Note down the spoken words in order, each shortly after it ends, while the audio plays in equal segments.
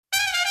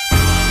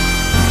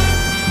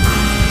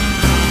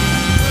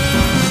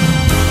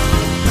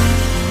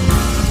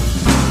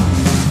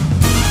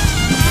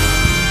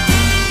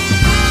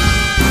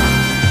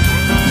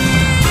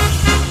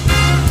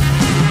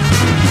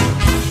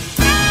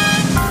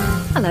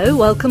Hello,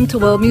 welcome to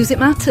World Music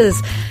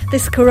Matters.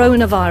 This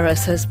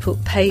coronavirus has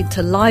put paid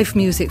to live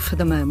music for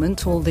the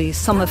moment. All the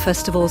summer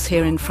festivals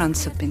here in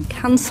France have been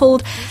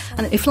cancelled.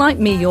 And if, like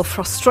me, you're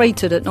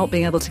frustrated at not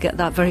being able to get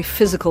that very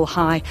physical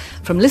high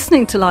from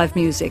listening to live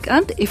music,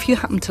 and if you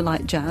happen to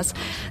like jazz,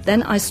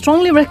 then I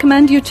strongly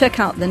recommend you check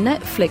out the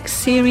Netflix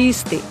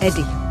series The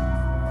Eddy.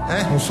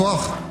 Hey, bonsoir.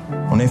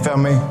 On est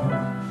fermé.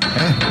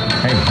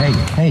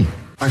 Hey.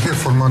 I'm here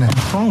for money.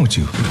 What's wrong with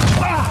you?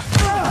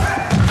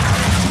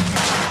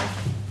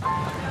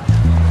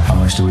 How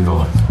much do we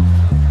owe?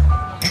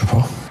 Je sais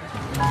pas.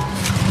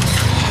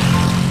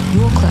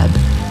 Your club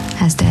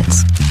has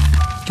debts.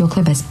 Your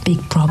club has big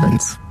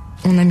problems.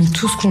 On a mis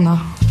tout ce qu'on a.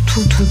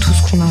 Tout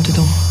ce qu'on a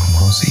dedans.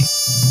 Rosie.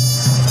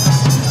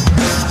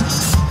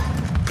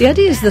 The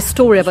Eddy is the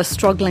story of a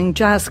struggling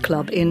jazz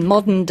club in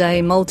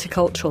modern-day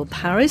multicultural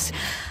Paris.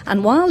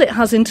 And while it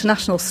has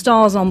international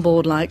stars on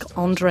board like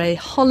Andre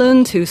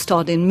Holland, who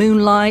starred in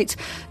Moonlight,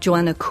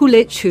 Joanna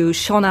Kulig, who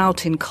shone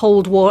out in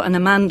Cold War, and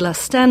Amanda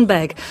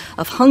Stenberg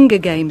of Hunger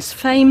Games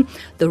fame,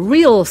 the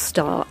real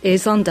star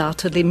is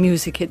undoubtedly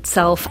music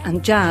itself,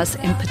 and jazz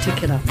in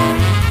particular.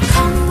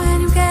 Come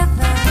when you get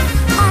there,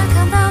 I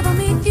come down to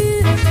meet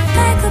you.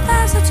 Take a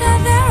passage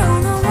there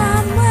on a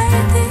one-way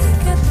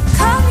ticket.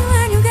 Call me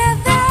when you get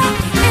there,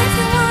 if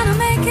you wanna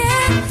make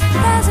it.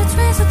 There's a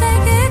train, so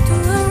take it to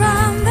a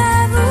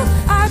rendezvous.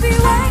 I'll be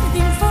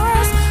waiting for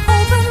us,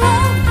 open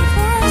wide for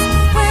us.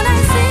 When I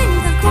sing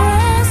the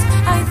chorus,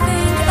 I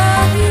think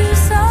of you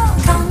so.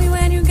 Call me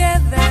when you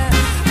get there,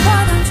 why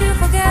don't you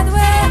forget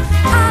where?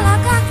 All I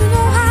got to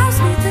know how's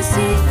me to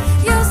see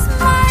your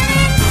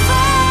smiling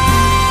face.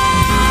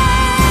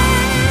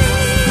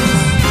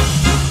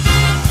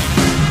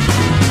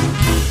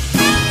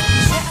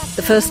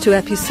 The first two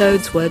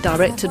episodes were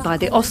directed by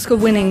the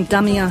Oscar-winning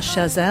Damien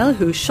Chazelle,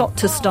 who shot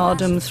to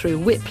stardom through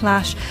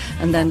Whiplash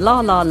and then La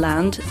La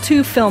Land,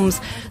 two films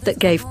that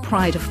gave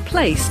pride of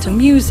place to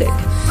music.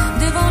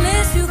 Devant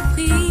les surprises.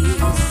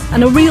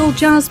 And a real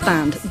jazz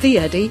band, The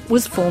Eddy,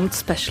 was formed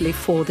specially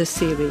for the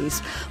series.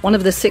 One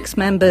of the six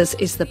members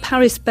is the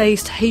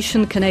Paris-based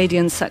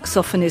Haitian-Canadian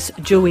saxophonist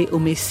Jowee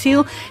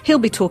Omicil. He'll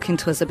be talking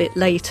to us a bit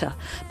later.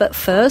 But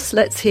first,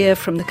 let's hear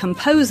from the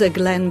composer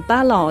Glen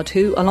Ballard,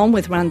 who, along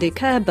with Randy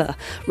Kerber,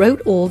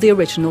 wrote all the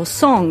original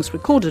songs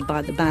recorded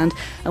by the band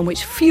and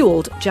which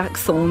fueled Jack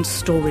Thorne's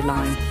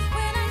storyline.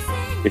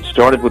 It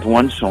started with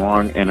one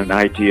song and an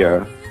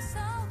idea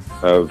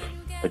of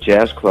a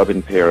jazz club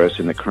in Paris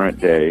in the current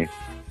day,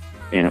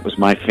 and it was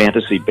my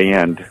fantasy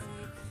band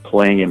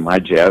playing in my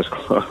jazz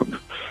club.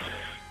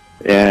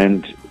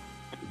 And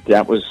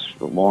that was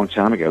a long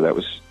time ago.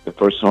 The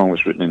first song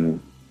was written in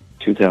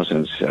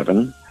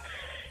 2007,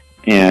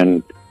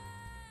 and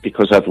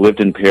because I've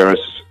lived in Paris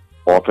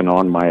off and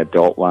on my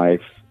adult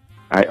life,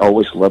 I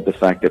always loved the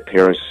fact that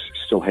Paris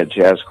still had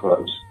jazz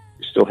clubs,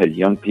 still had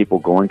young people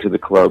going to the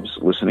clubs,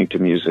 listening to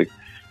music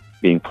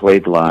being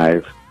played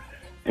live.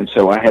 And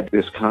so I had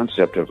this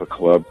concept of a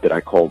club that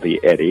I called the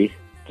Eddy,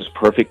 this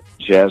perfect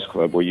jazz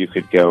club where you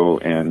could go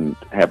and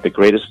have the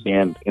greatest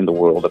band in the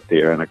world up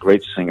there and a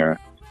great singer,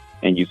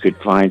 and you could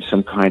find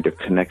some kind of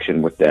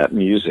connection with that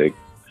music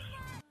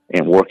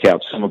and work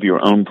out some of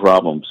your own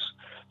problems.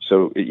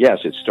 So yes,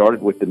 it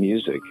started with the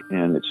music,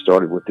 and it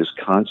started with this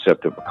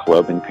concept of a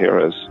club in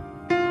Paris.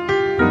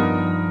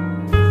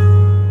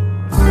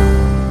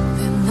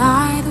 The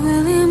night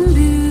will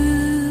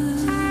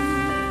imbue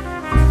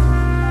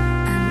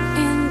an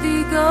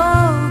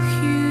indigo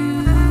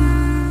hue,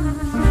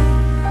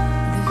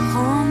 the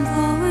home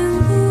blowing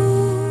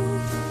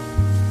move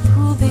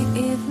through the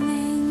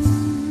evening,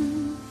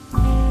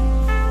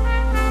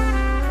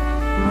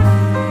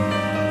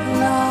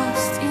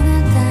 lost in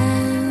a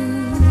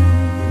dance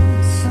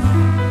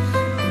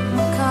and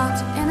caught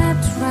in a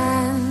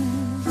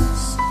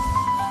trance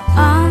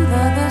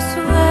under the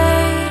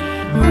sway,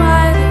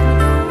 riding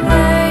the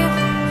wave,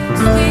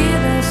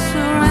 still a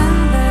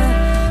surrender,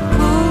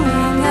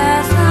 pulling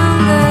us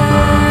under.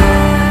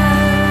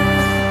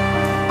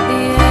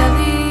 The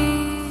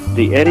eddy.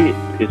 The eddy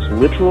is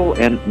literal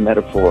and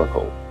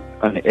metaphorical.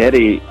 An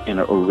eddy in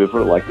a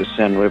river like the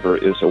Seine River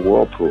is a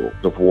whirlpool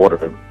of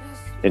water.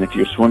 And if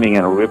you're swimming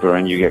in a river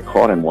and you get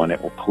caught in one,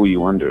 it will pull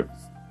you under.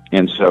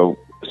 And so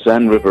the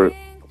Seine River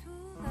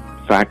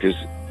factors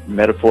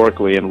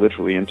metaphorically and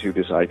literally into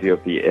this idea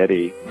of the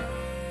eddy.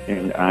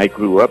 And I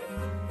grew up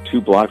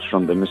 2 blocks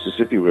from the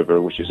Mississippi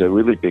River, which is a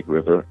really big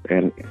river,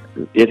 and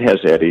it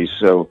has eddies.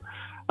 So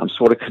I'm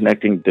sort of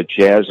connecting the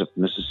jazz of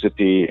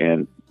Mississippi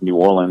and New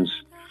Orleans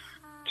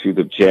to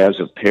the jazz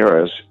of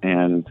Paris.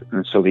 And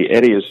so the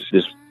eddy is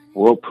this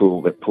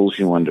whirlpool that pulls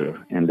you under.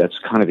 And that's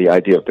kind of the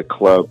idea of the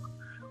club,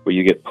 where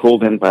you get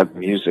pulled in by the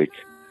music.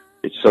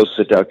 It's so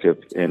seductive,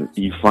 and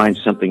you find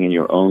something in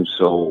your own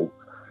soul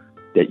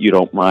that you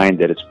don't mind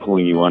that it's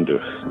pulling you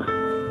under.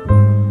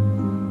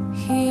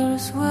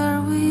 Here's where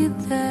we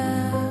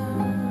dare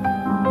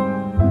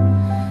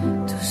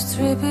to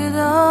strip it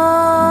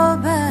all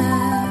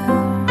bare.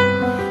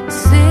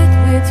 Sit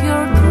with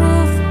your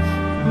groove,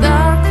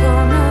 dark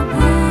on a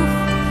booth,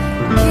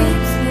 keep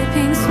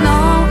slipping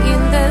snow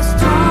in the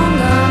street.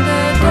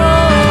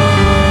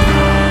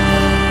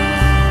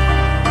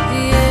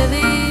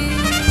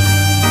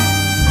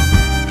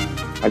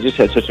 just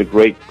had such a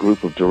great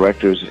group of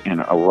directors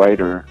and a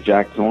writer,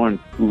 Jack Thorne,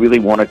 who really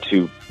wanted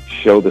to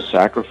show the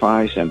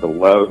sacrifice and the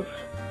love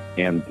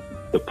and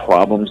the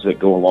problems that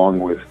go along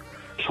with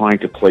trying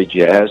to play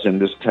jazz in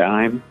this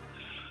time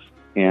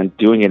and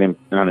doing it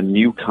on a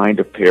new kind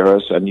of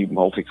Paris, a new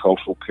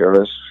multicultural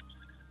Paris,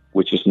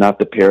 which is not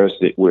the Paris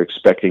that we're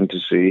expecting to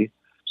see.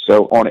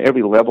 So on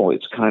every level,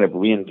 it's kind of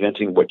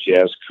reinventing what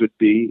jazz could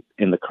be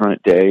in the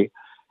current day.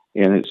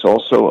 And it's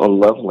also a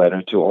love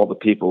letter to all the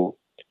people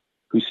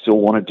who still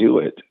want to do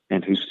it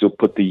and who still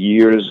put the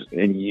years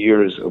and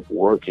years of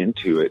work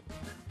into it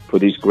for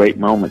these great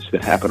moments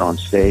that happen on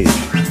stage.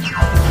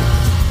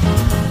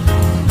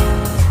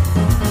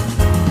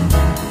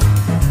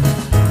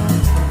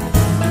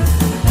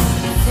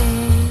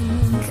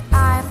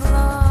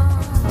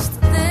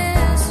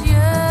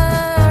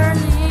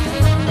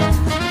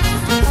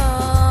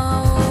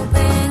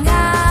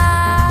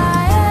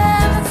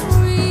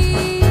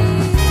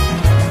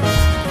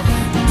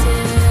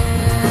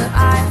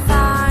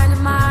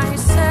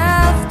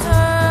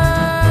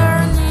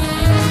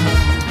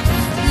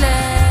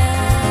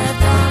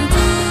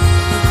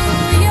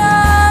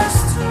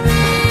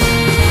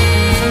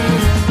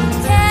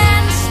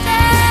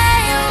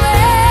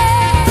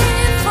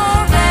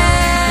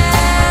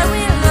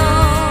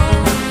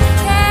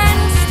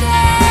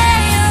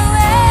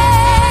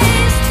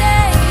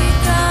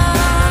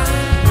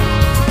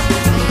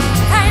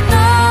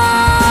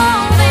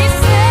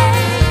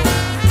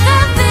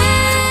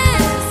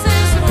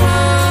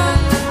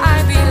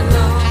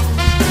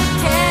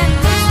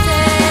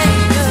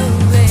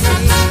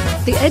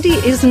 Eddy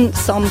isn't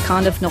some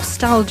kind of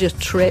nostalgia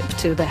trip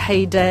to the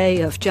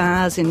heyday of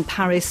jazz in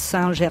Paris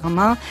St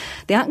Germain.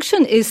 The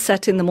action is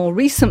set in the more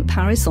recent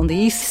Paris on the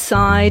east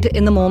side,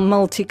 in the more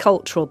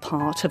multicultural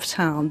part of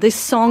town. This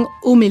song,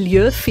 Au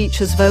Milieu,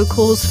 features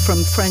vocals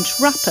from French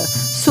rapper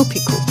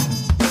Sopico.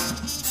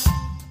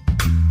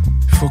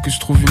 Faut que je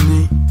trouve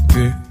une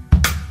idée.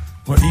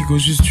 Ouais, ego,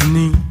 juste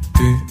une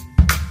idée.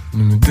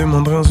 Ne me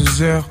demande rien, je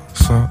gère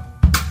ça.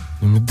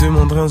 Ne me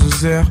demande rien, je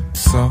gère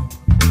ça.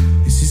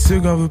 Et si ce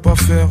gars veut pas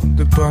faire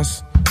de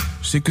passe,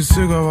 je sais que ce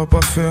gars va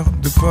pas faire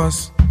de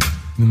passe.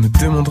 Ne me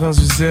demande rien,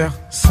 je gère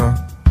ça.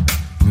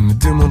 Ne me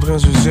demande rien,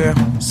 je gère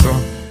ça.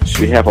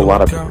 We have a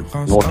lot of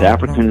North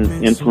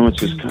African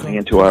influences coming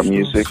into our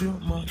music,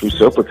 through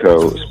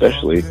Sopico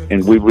especially,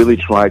 and we really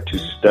try to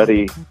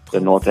study the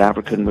North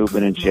African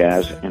movement in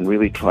jazz and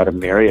really try to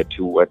marry it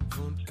to what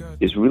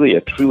is really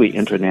a truly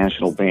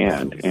international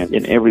band. And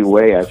in every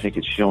way, I think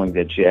it's showing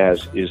that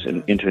jazz is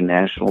an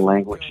international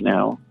language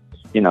now.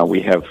 You know,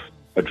 we have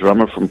a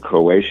drummer from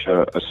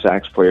Croatia, a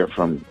sax player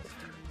from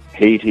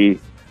Haiti,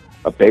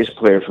 a bass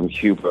player from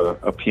Cuba,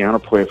 a piano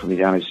player from the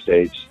United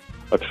States,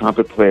 a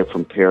trumpet player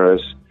from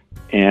Paris,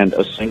 and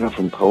a singer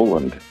from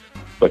Poland.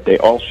 But they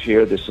all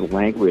share this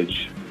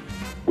language,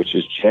 which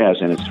is jazz,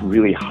 and it's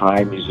really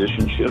high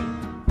musicianship.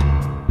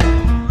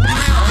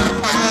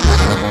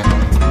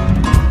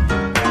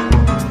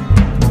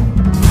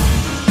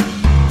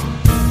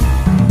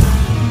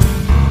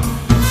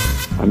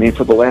 I mean,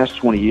 for the last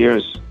 20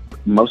 years,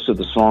 most of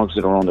the songs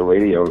that are on the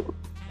radio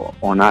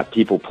are not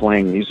people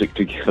playing music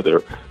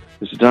together.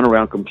 It's done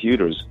around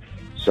computers.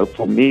 So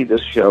for me,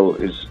 this show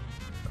is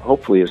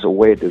hopefully is a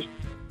way to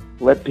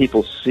let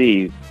people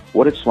see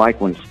what it's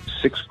like when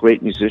 6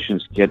 great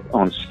musicians get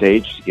on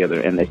stage together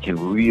and they can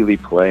really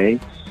play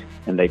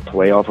and they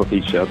play off of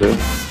each other.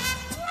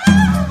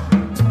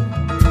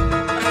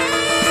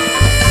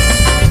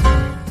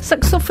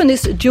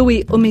 Saxophonist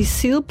Jowee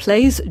Omicil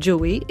plays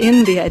Jowee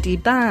in the Eddy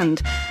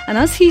Band, and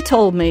as he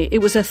told me, it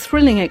was a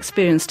thrilling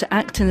experience to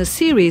act in a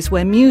series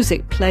where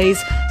music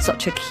plays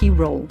such a key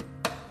role.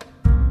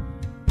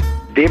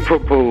 They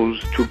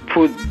proposed to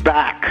put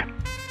back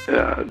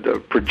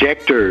the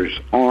projectors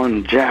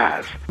on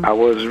jazz. I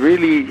was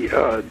really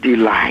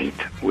delighted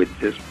with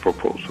this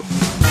proposal.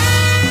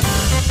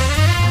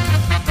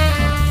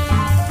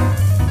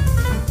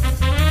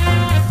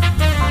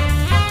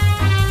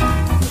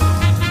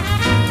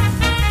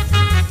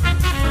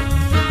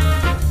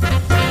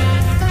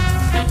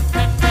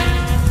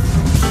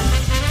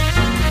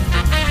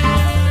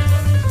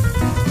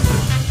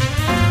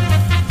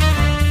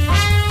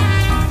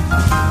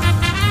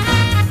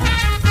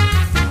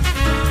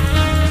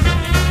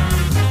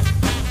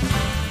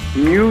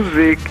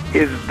 Music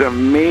is the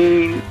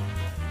main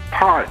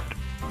part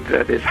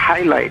that is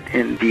highlight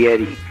in the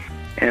Eddy,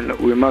 and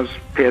we must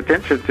pay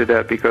attention to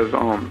that because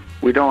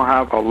we don't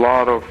have a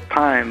lot of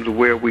times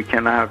where we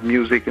can have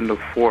music in the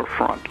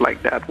forefront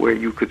like that, where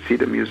you could see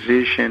the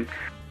musician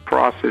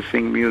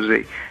processing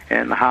music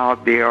and how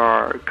they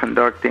are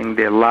conducting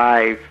their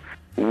life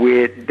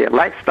with their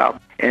lifestyle.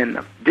 And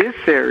this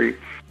series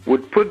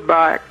would put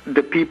back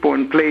the people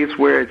in place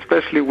where,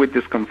 especially with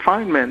this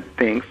confinement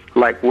things,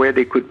 like where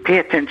they could pay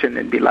attention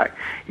and be like,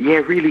 yeah,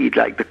 really,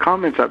 like the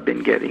comments I've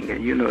been getting,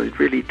 and, you know, it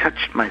really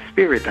touched my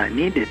spirit. I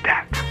needed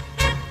that.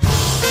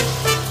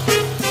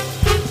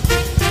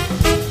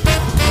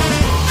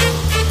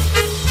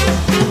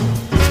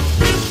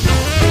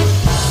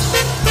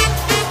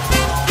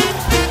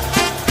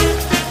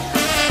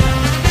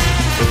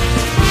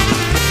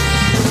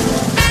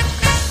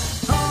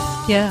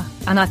 Yeah,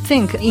 and I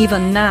think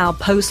even now,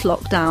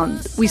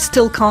 post-lockdown, we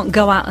still can't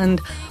go out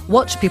and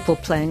watch people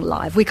playing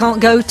live. We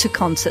can't go to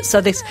concerts. So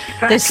this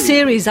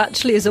series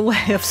actually is a way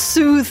of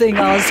soothing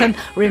us and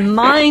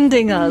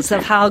reminding us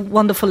of how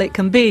wonderful it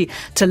can be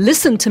to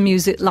listen to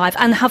music live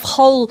and have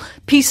whole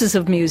pieces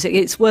of music.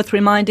 It's worth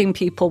reminding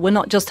people we're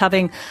not just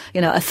having,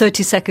 a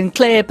 30-second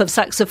clip of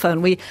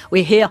saxophone.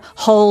 We hear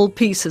whole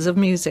pieces of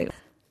music.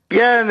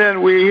 Yeah, and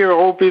then we hear a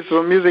whole piece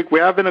of music.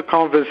 We're having a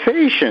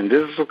conversation.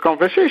 This is a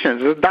conversation.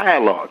 It's a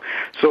dialogue.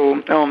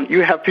 So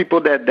you have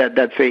people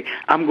that say,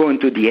 I'm going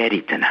to the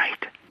Eddy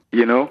tonight,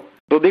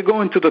 So they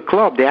go into the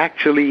club. They're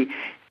actually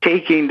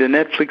taking the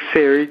Netflix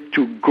series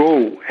to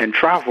go and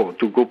travel,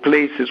 to go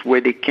places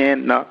where they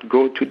cannot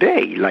go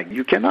today. Like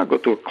you cannot go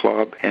to a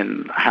club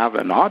and have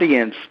an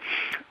audience.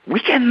 We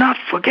cannot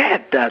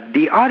forget that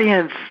the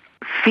audience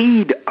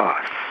feed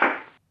us.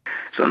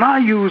 So now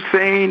you're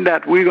saying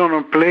that we're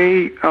going to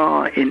play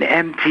in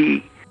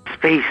empty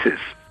spaces.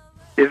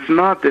 It's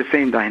not the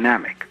same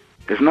dynamic.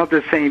 It's not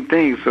the same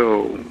thing.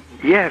 So,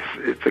 yes,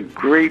 it's a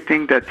great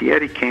thing that the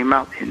Eddy came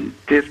out in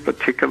this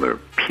particular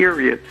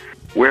period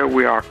where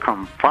we are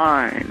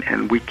confined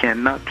and we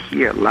cannot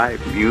hear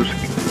live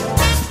music.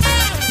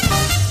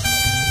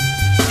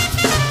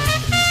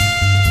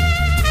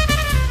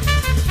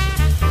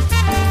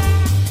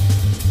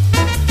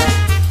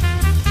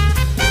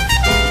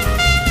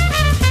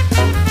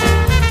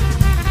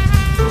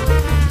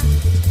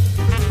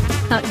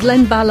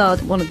 Glen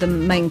Ballard, one of the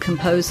main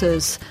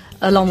composers,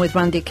 along with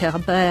Randy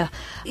Kerber,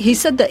 he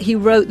said that he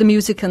wrote the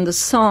music and the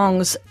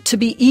songs to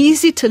be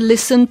easy to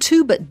listen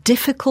to but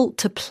difficult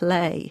to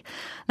play.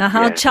 Now,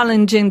 how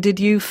challenging did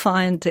you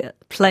find it,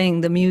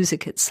 playing the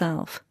music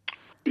itself?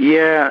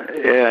 Yeah,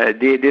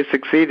 they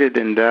succeeded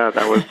in that.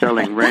 I was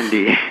telling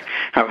Randy,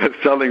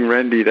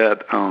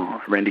 that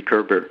Randy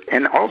Kerber,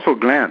 and also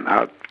Glen,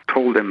 I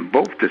told them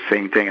both the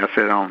same thing. I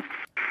said,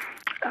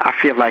 I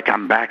feel like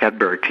I'm back at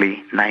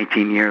Berkeley,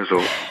 19 years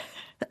old,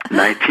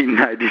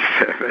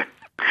 1997,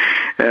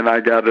 and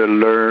I got to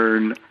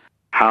learn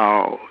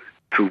how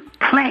to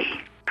play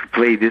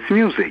this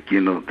music,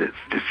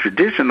 this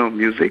traditional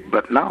music,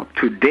 but now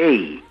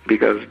today,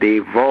 because they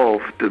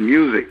evolved the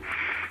music.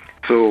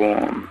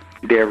 So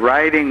their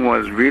writing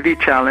was really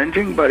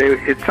challenging, but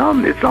it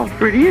sounds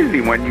pretty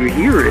easy when you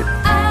hear it.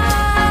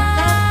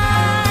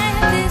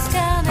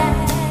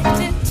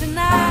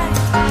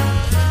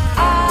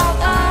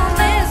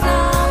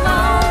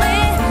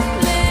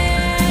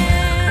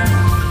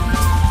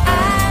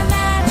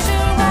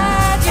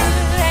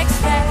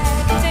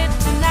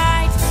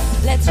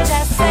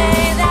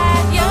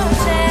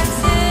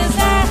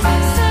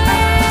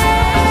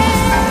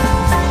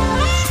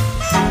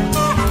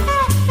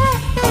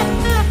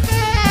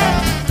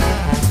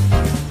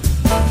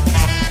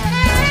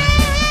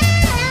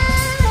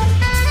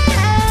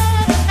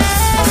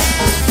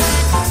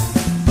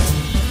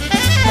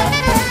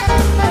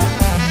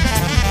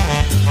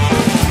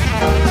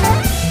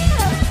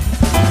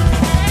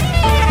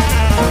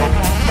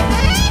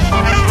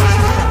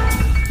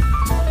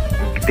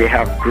 They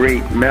have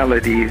great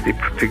melodies they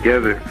put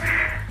together,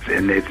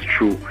 and it's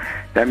true.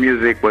 That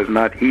music was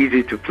not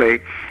easy to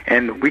play,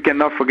 and we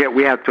cannot forget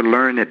we had to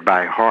learn it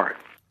by heart,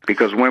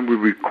 because when we're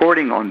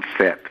recording on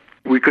set,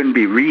 we couldn't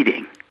be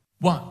reading.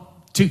 1,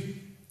 2,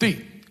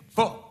 3,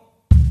 4.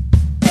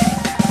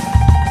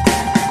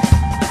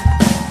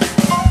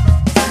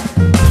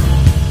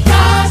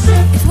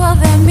 It's what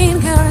the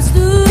mean girls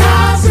do.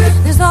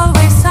 There's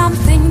always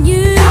something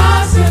new,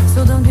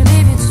 so don't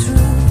believe it's true.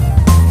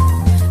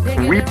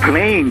 We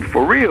playing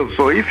for real,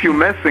 so if you're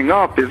messing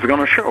up, it's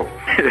gonna show.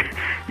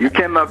 You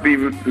cannot be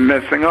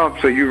messing up,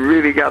 so you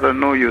really gotta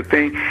know your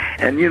thing.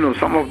 And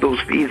some of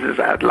those pieces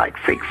had like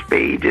 6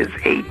 pages,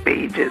 8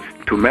 pages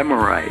to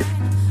memorize.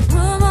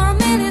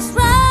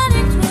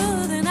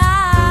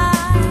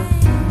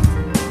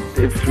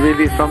 It's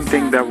really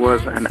something that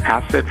was an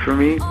asset for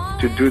me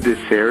to do this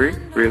series,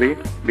 really,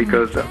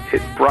 because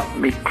it brought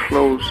me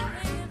close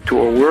to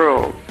a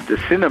world, the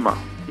cinema,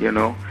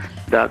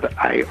 that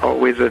I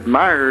always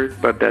admired,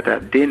 but that I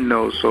didn't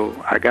know. So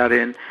I got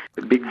in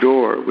the big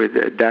door with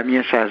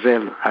Damien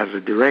Chazelle as a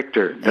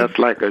director. That's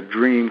like a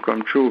dream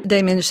come true.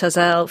 Damien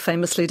Chazelle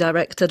famously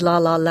directed La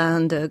La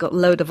Land, got a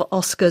load of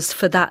Oscars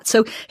for that.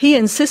 So he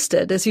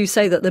insisted, as you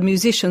say, that the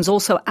musicians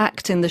also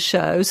act in the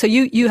show. So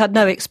you had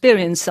no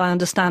experience, I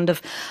understand,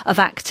 of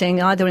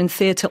acting, either in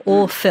theatre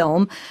or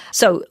film.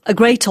 So a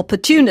great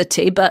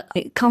opportunity, but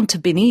it can't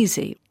have been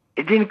easy.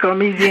 It didn't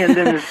come easy, and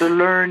then it's a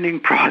learning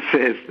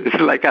process. It's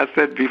like I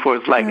said before,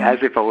 it's like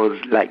as if I was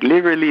like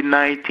literally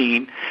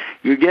 19.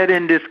 You get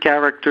in this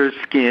character's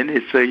skin.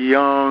 It's a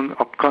young,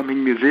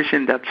 upcoming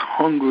musician that's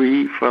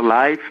hungry for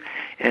life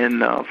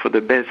and for the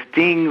best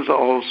things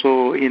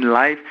also in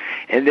life.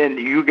 And then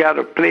you got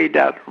to play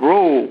that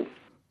role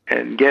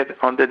and get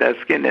under that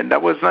skin. And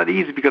that was not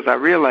easy, because I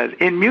realized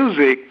in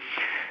music,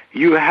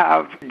 you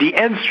have the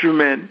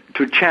instrument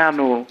to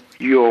channel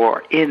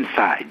your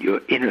inside,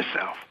 your inner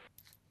self.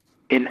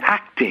 In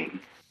acting,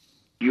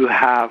 you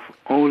have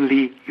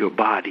only your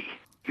body.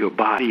 Your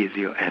body is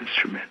your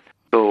instrument.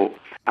 So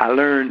I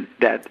learned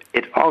that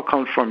it all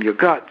comes from your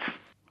guts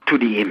to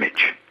the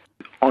image,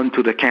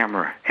 onto the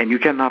camera, and you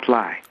cannot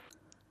lie.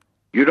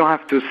 You don't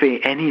have to say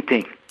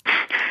anything.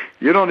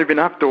 You don't even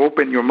have to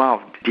open your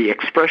mouth. The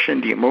expression,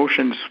 the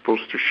emotion is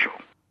supposed to show.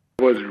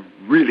 It was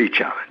really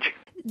challenging.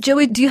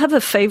 Jowee, do you have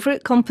a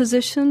favourite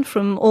composition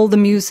from all the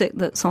music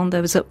that's on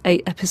those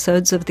 8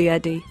 episodes of the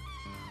Eddy?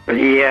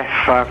 Yes,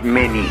 I have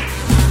many.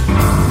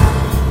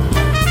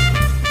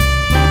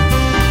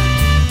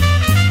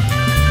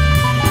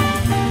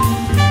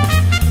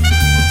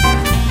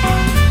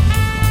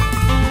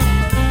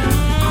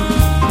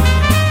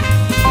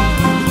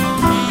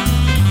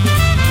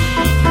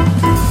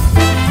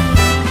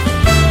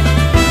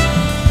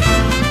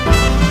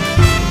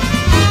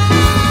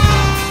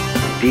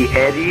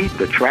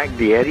 The track,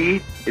 The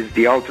Eddy, is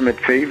the ultimate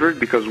favorite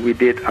because we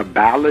did a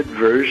ballad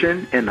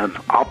version and an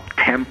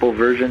up-tempo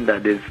version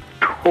that is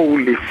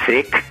totally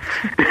sick.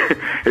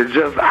 It's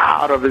just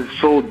out of it,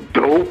 so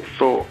dope,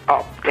 so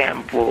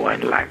up-tempo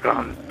and like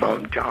on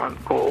some John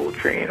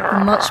Coltrane.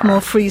 Much more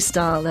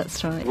freestyle,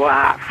 that's right.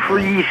 Wow,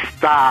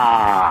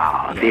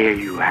 freestyle. There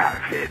you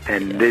have it.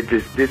 And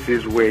this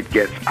is where it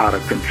gets out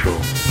of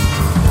control.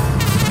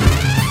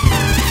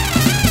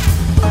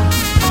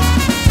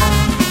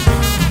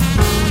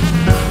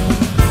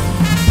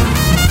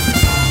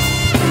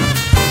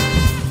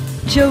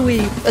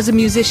 Jowee, as a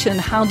musician,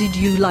 how did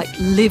you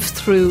live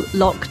through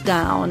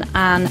lockdown?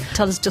 And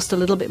tell us just a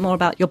little bit more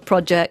about your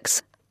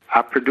projects.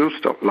 I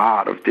produced a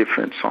lot of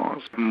different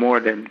songs,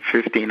 more than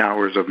 15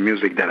 hours of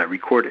music that I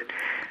recorded.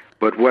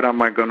 But what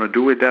am I going to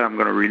do with that? I'm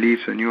going to release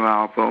a new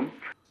album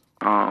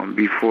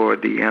before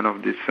the end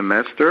of this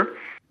semester.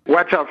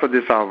 Watch out for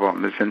this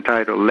album. It's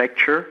entitled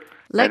Lecture.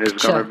 Lecture? And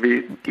it's going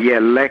to be,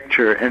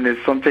 Lecture. And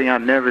it's something I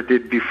never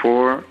did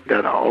before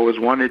that I always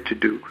wanted to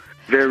do.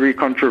 Very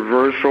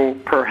controversial,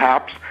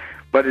 perhaps,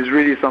 but it's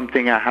really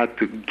something I had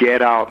to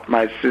get out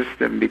my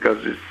system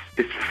because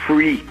it's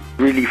free,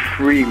 really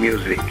free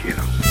music, you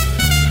know.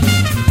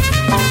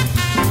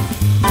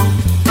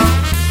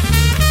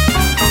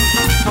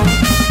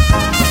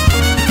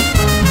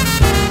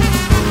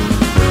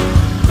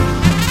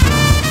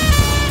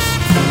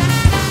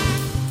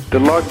 The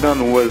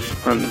lockdown was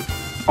an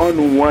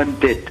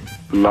unwanted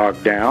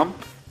lockdown.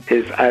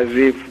 It's as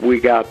if we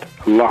got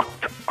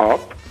locked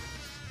up.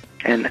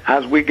 And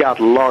as we got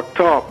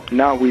locked up,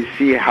 now we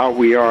see how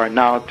we are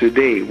now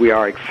today. We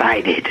are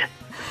excited.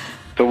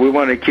 So we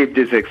want to keep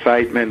this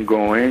excitement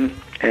going.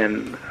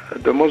 And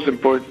the most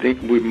important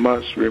thing, we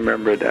must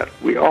remember that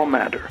we all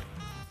matter.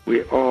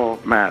 We all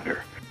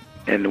matter.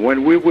 And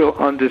when we will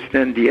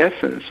understand the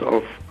essence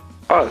of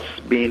us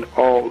being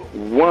all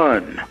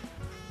one,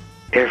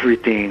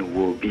 everything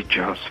will be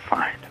just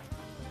fine.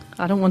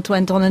 I don't want to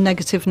end on a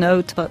negative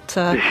note, but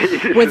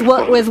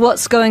with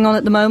what's going on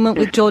at the moment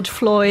with George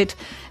Floyd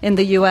in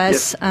the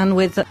US and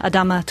with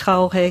Adama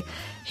Traoré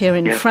here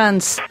in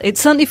France, it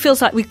certainly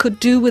feels like we could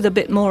do with a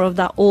bit more of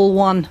that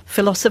all-one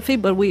philosophy,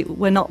 but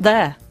we're not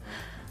there.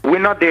 We're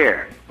not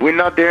there. We're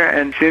not there,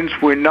 and since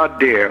we're not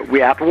there,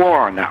 we're at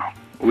war now.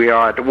 We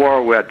are at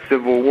war. We're at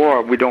civil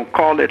war. We don't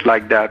call it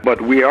like that,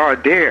 but we are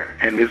there,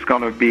 and it's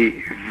going to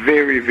be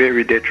very,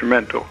 very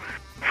detrimental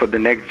for the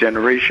next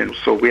generation.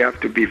 So we have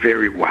to be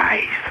very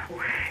wise.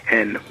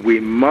 And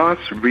we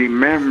must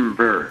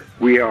remember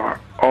we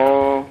are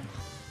all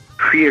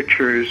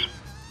creatures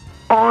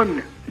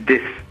on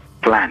this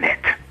planet.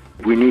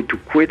 We need to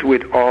quit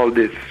with all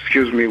this,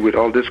 with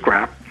all this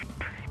crap,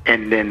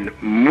 and then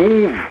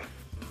move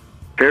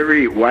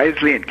very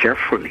wisely and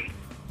carefully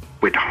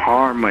with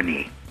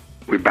harmony.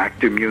 We're back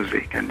to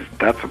music, and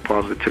that's a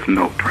positive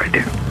note right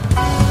there.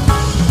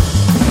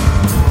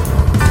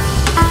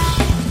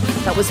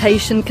 That was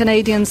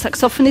Haitian-Canadian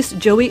saxophonist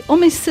Jowee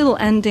Omicil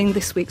ending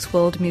this week's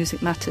World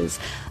Music Matters.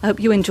 I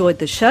hope you enjoyed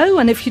the show,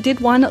 and if you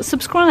did, why not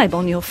subscribe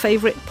on your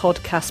favourite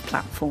podcast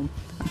platform.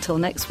 Until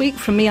next week,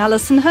 from me,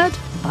 Alison Hurd,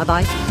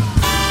 bye-bye.